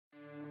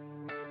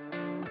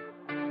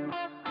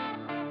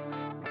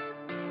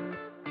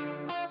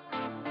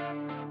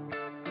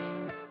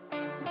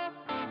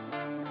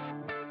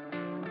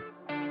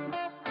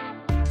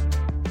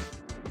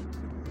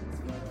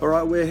All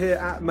right, we're here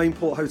at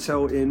Mainport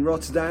Hotel in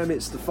Rotterdam.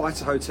 It's the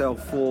fighter hotel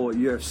for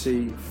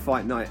UFC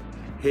Fight Night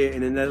here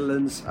in the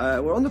Netherlands.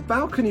 We're on the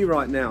balcony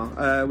right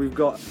now. We've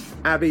got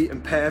Abby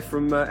and Per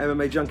from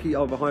MMA Junkie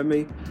are behind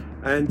me,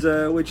 and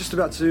we're just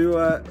about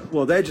to,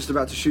 they're just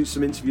about to shoot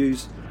some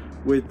interviews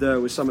with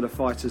some of the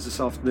fighters this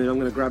afternoon. I'm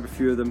going to grab a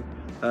few of them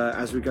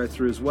as we go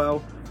through as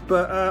well.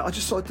 But I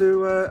just thought I'd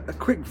do a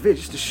quick vid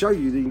just to show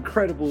you the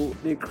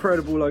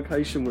incredible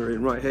location we're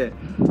in right here.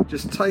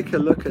 Just take a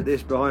look at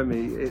this behind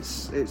me.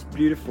 It's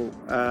beautiful.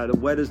 The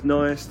weather's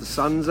nice, the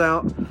sun's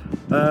out,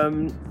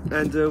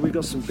 and we've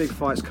got some big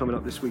fights coming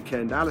up this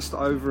weekend. Alistair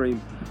Overeem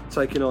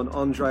taking on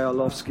Andrei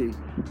Arlovski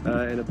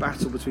in a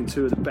battle between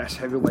two of the best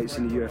heavyweights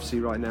in the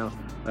UFC right now.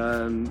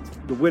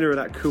 The winner of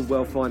that could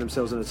well find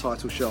themselves in a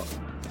title shot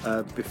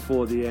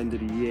before the end of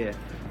the year.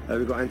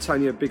 We've got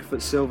Antonio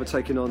Bigfoot Silva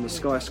taking on the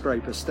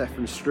skyscraper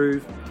Stefan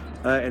Struve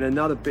in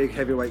another big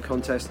heavyweight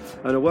contest,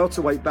 and a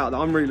welterweight bout that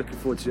I'm really looking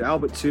forward to.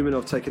 Albert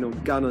Tumenov taking on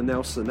Gunnar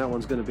Nelson. That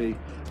one's going to be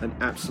an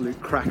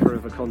absolute cracker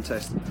of a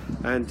contest,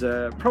 and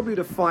probably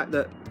the fight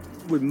that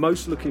we're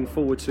most looking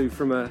forward to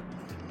from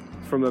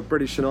a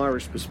British and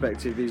Irish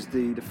perspective is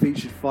the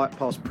featured Fight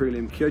Pass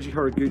prelim, Kyoji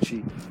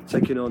Horiguchi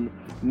taking on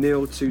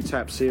Neil Two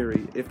Tap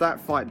Siri. If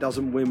that fight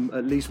doesn't win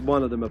at least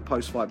one of them a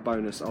post-fight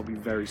bonus, I'll be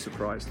very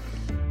surprised.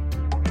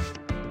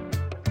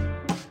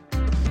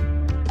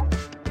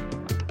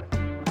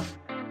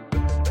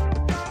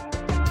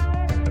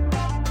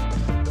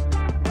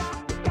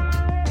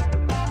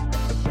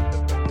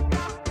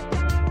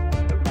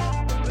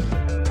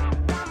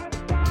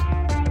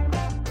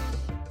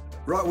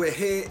 Right, we're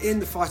here in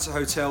the Fighter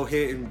Hotel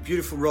here in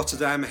beautiful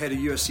Rotterdam ahead of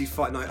UFC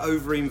Fight Night.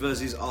 Overeem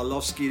versus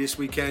Arlovski this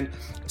weekend.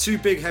 Two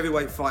big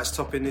heavyweight fights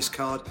topping this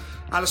card.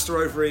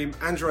 Alistair Overeem,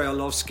 Andrei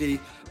Arlovski.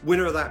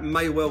 Winner of that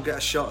may well get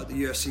a shot at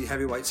the UFC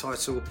heavyweight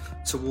title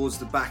towards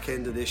the back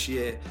end of this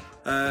year.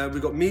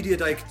 We've got Media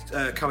Day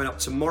coming up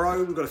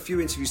tomorrow. We've got a few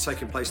interviews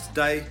taking place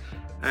today,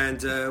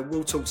 and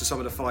we'll talk to some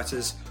of the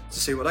fighters to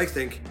see what they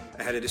think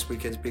ahead of this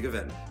weekend's big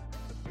event.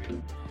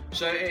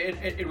 So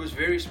it was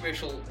very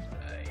special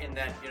in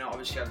that,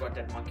 obviously I got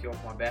that monkey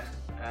off my back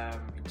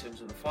in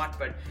terms of the fight,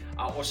 but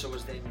I also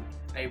was then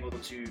able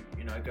to,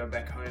 go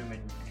back home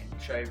and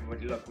show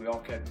everybody, look, we are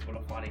capable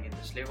of fighting at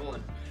this level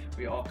and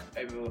we are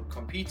able to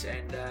compete,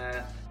 and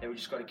that we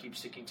just got to keep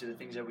sticking to the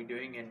things that we're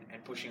doing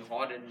and pushing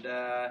hard,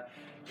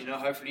 and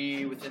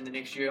hopefully within the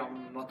next year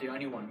I'm not the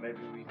only one. Maybe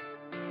we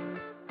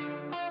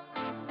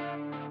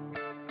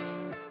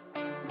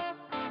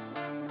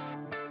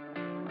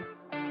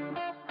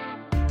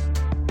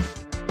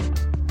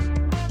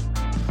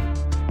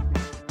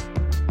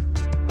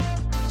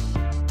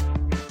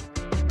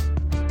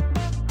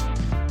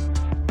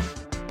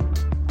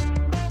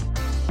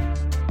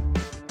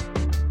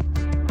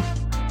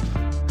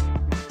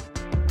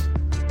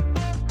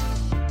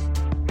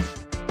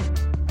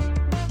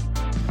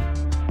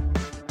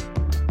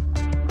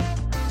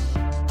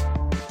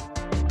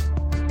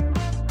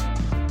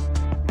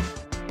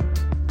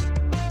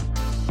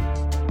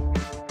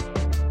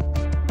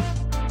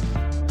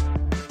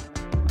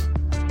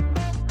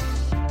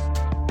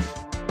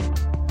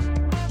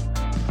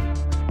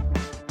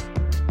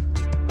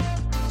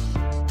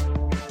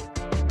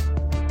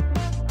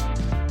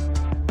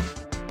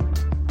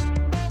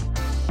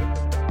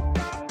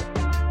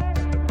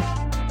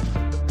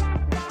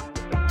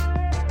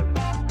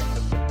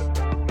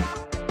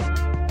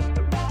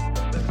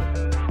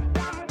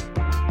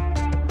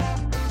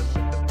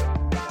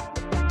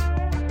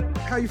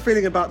How are you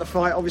feeling about the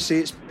fight? Obviously,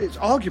 it's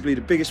arguably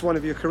the biggest one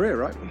of your career,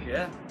 right?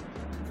 Yeah,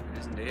 it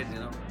is indeed,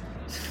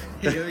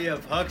 you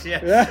have hugs,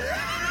 yeah.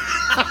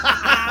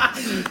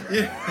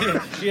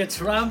 You're a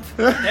tramp.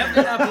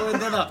 Definitely not going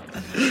dinner.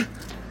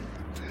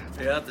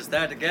 You have to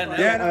start again.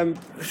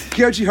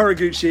 Kyoji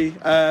Horiguchi.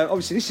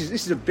 Obviously, this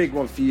is a big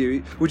one for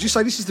you. Would you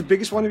say this is the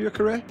biggest one of your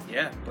career?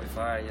 Yeah, by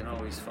far.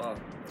 He's fought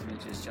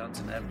Demetrius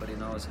Johnson. Everybody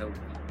knows how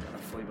kind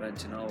of fight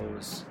went.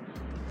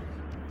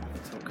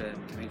 It took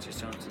Demetrius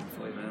Johnson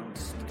 5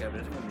 rounds to get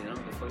rid of him.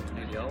 The fight was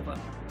nearly over.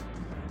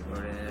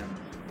 But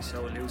he's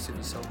so elusive,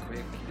 he's so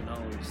quick.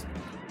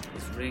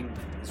 His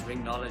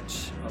ring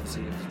knowledge,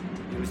 obviously, of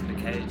using the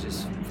cage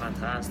is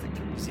fantastic.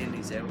 He's in,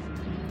 he's out.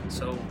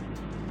 So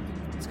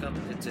it's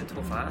a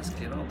tough ask,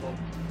 but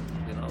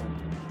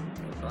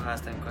I've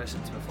asked them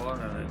questions before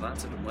and I've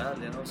answered them well,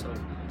 so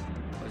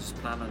I was just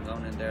planning on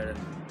going in there and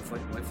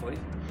fighting my fight.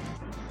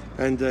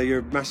 And you're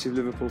a massive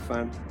Liverpool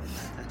fan.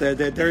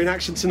 They're in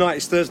action tonight.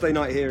 It's Thursday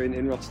night here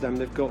in Rotterdam.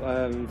 They've got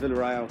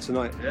Villarreal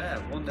tonight. Yeah,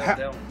 one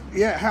down.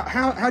 Yeah,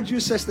 how do you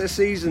assess their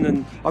season?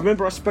 And I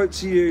remember I spoke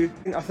to you.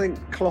 I think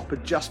Klopp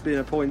had just been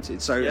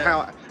appointed. So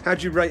yeah. How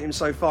do you rate him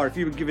so far? If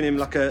you were giving him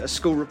like a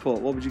school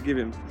report, what would you give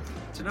him?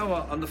 Do you know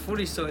what? On the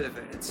funny side of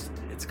it,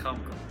 it's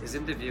comical. His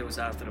interviews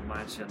after the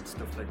match and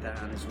stuff like that,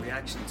 and his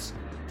reactions,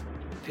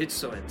 pitch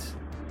side,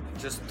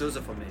 just does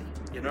it for me.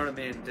 You know what I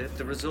mean?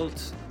 The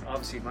result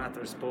obviously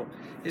matters, but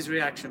his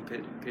reaction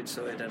pitch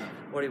side and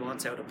what he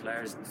wants out of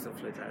players and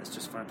stuff like that is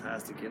just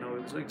fantastic. It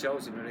was like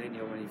Jose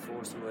Mourinho when he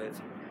first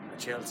arrived at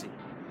Chelsea.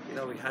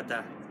 We had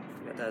that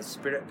with that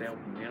spirit about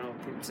him. You know,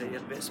 people say he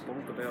had a bit of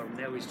spunk about him.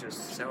 Now he's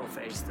just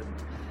sour-faced and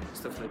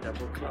stuff like that.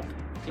 But Klopp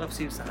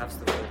seems to have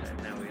stuff like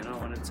that now, you know,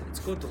 and it's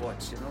good to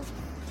watch. You know,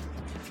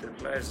 the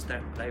players are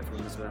starting to play for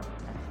him as well.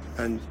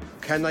 And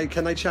can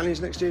they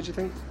challenge next year, do you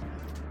think,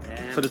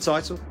 for the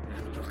title?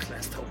 Yeah, look,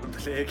 Leicester win the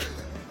league.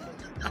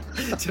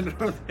 Do you know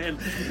what I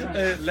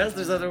mean?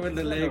 Leicester's not to win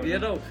the league. You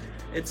know,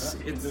 it's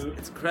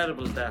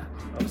incredible that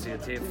obviously a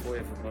team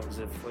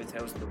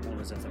 5,001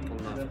 is after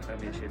pulling off the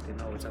Premiership. You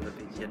know, it's other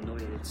big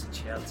United, it's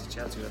Chelsea.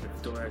 Chelsea had a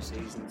dire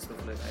season and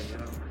stuff like that. You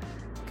know,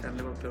 can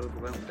Liverpool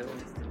go out and do it?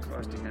 Of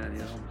course they can. You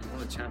know, won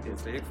the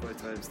Champions League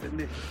 5 times, didn't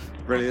they?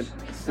 Brilliant.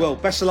 Well,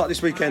 best of luck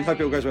this weekend. Hope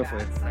it all goes well for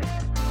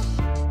you.